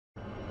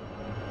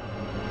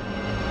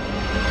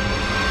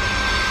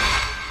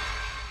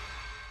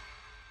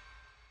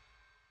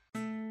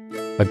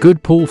A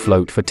good pool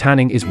float for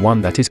tanning is one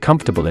that is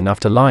comfortable enough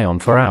to lie on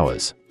for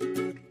hours.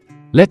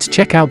 Let's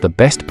check out the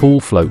best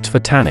pool floats for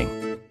tanning.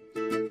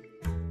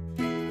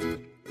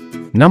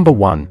 Number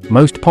 1,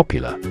 most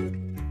popular.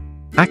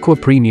 Aqua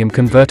Premium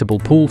Convertible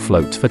Pool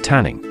Floats for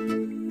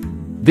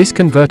Tanning. This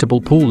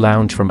convertible pool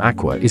lounge from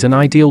Aqua is an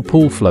ideal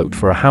pool float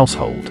for a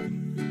household.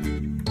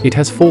 It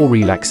has 4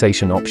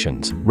 relaxation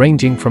options,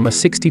 ranging from a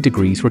 60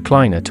 degrees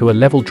recliner to a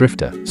level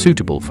drifter,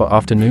 suitable for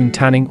afternoon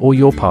tanning or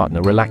your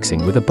partner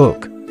relaxing with a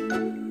book.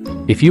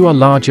 If you are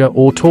larger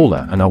or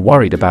taller and are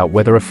worried about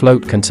whether a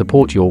float can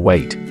support your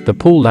weight, the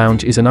pool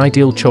lounge is an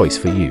ideal choice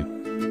for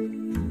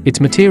you.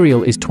 Its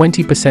material is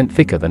 20%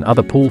 thicker than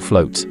other pool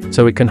floats,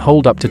 so it can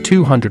hold up to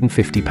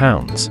 250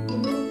 pounds.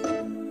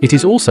 It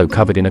is also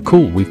covered in a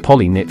cool weave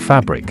poly knit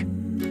fabric.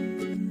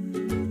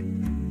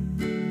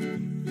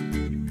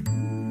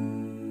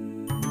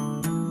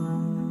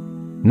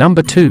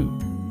 Number 2.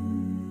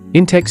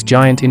 Intex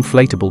Giant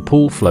Inflatable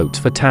Pool Floats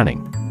for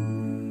Tanning.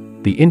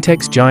 The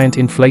Intex Giant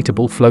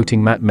Inflatable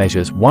Floating Mat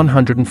measures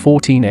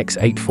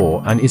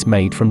 114x84 and is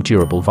made from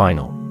durable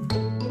vinyl.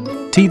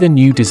 The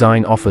new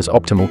design offers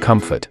optimal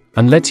comfort,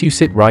 and lets you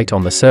sit right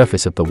on the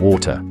surface of the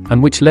water,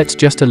 and which lets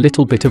just a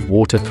little bit of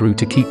water through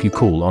to keep you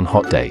cool on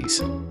hot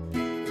days.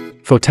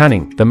 For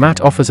tanning, the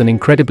mat offers an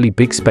incredibly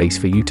big space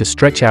for you to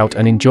stretch out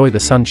and enjoy the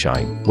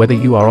sunshine, whether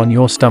you are on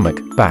your stomach,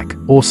 back,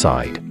 or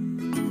side.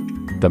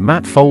 The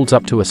mat folds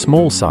up to a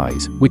small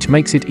size, which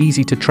makes it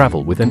easy to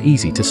travel with and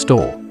easy to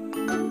store.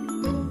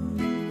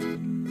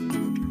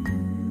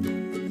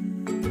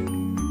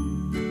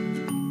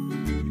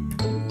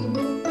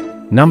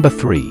 Number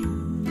 3.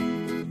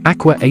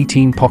 Aqua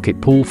 18 Pocket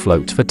Pool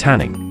Floats for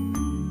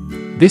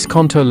Tanning. This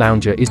contour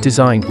lounger is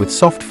designed with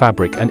soft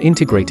fabric and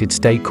integrated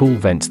stay-cool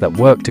vents that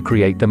work to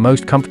create the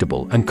most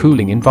comfortable and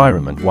cooling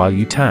environment while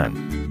you tan.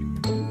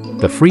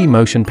 The free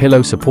motion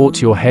pillow supports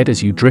your head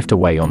as you drift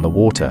away on the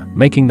water,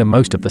 making the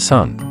most of the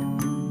sun.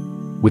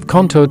 With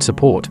contoured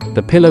support,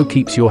 the pillow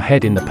keeps your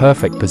head in the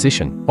perfect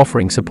position,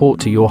 offering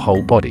support to your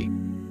whole body.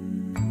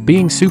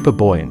 Being super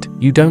buoyant,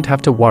 you don't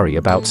have to worry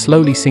about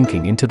slowly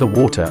sinking into the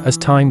water as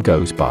time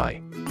goes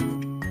by.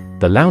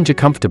 The lounger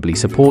comfortably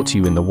supports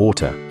you in the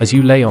water as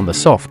you lay on the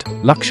soft,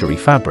 luxury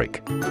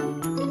fabric.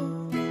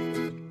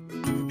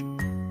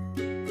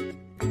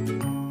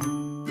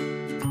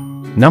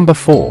 Number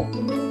 4.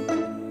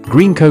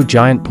 Greenco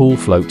Giant Pool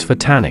Floats for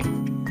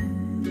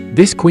Tanning.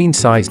 This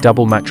queen-size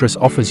double mattress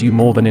offers you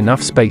more than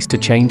enough space to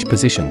change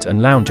positions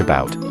and lounge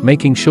about,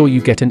 making sure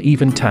you get an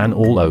even tan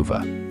all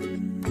over.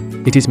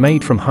 It is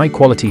made from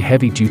high-quality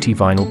heavy-duty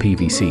vinyl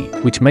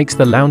PVC, which makes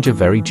the lounger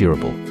very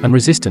durable and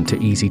resistant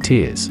to easy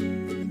tears.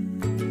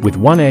 With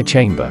one air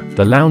chamber,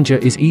 the lounger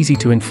is easy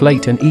to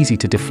inflate and easy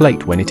to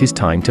deflate when it is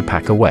time to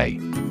pack away.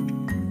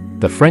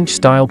 The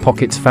French-style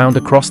pockets found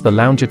across the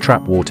lounger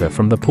trap water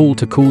from the pool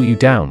to cool you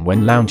down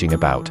when lounging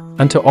about,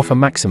 and to offer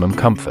maximum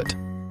comfort.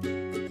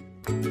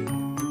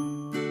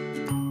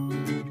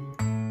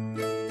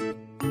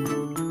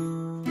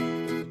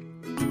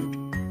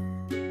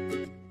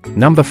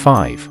 Number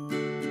 5.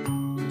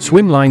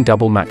 Swimline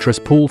Double Mattress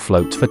Pool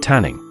Floats for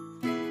Tanning.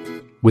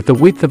 With the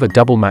width of a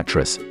double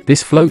mattress,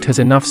 this float has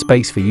enough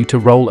space for you to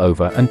roll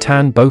over and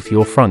tan both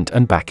your front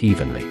and back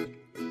evenly.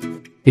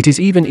 It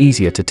is even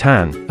easier to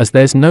tan, as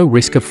there's no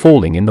risk of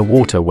falling in the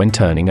water when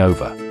turning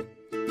over.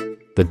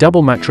 The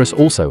double mattress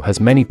also has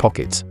many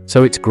pockets,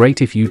 so it's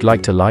great if you'd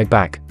like to lie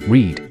back,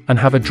 read, and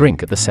have a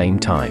drink at the same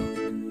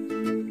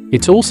time.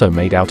 It's also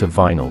made out of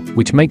vinyl,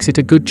 which makes it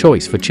a good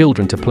choice for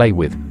children to play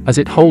with, as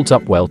it holds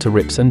up well to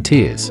rips and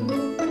tears.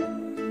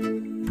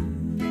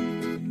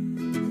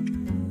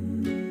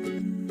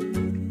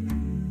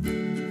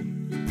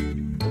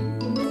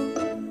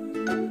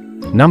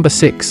 Number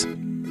 6.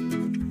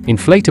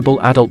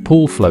 Inflatable Adult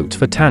Pool Floats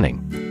for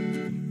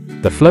Tanning.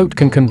 The float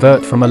can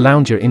convert from a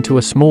lounger into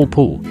a small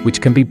pool,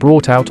 which can be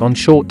brought out on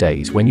short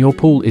days when your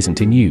pool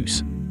isn't in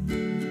use.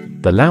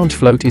 The lounge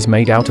float is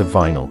made out of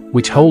vinyl,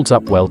 which holds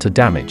up well to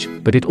damage,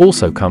 but it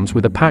also comes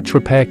with a patch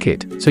repair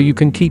kit, so you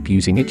can keep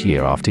using it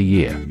year after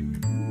year.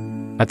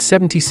 At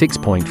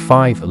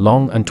 76.5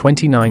 long and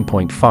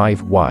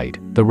 29.5 wide,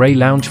 the Ray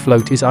Lounge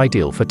float is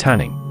ideal for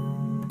tanning.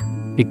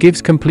 It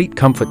gives complete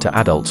comfort to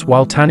adults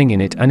while tanning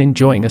in it and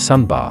enjoying a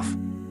sunbath.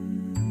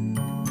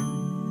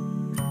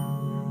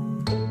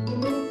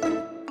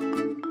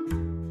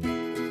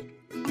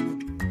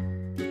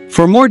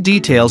 For more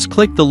details,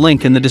 click the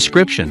link in the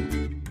description.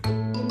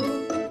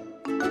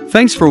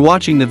 Thanks for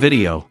watching the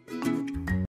video.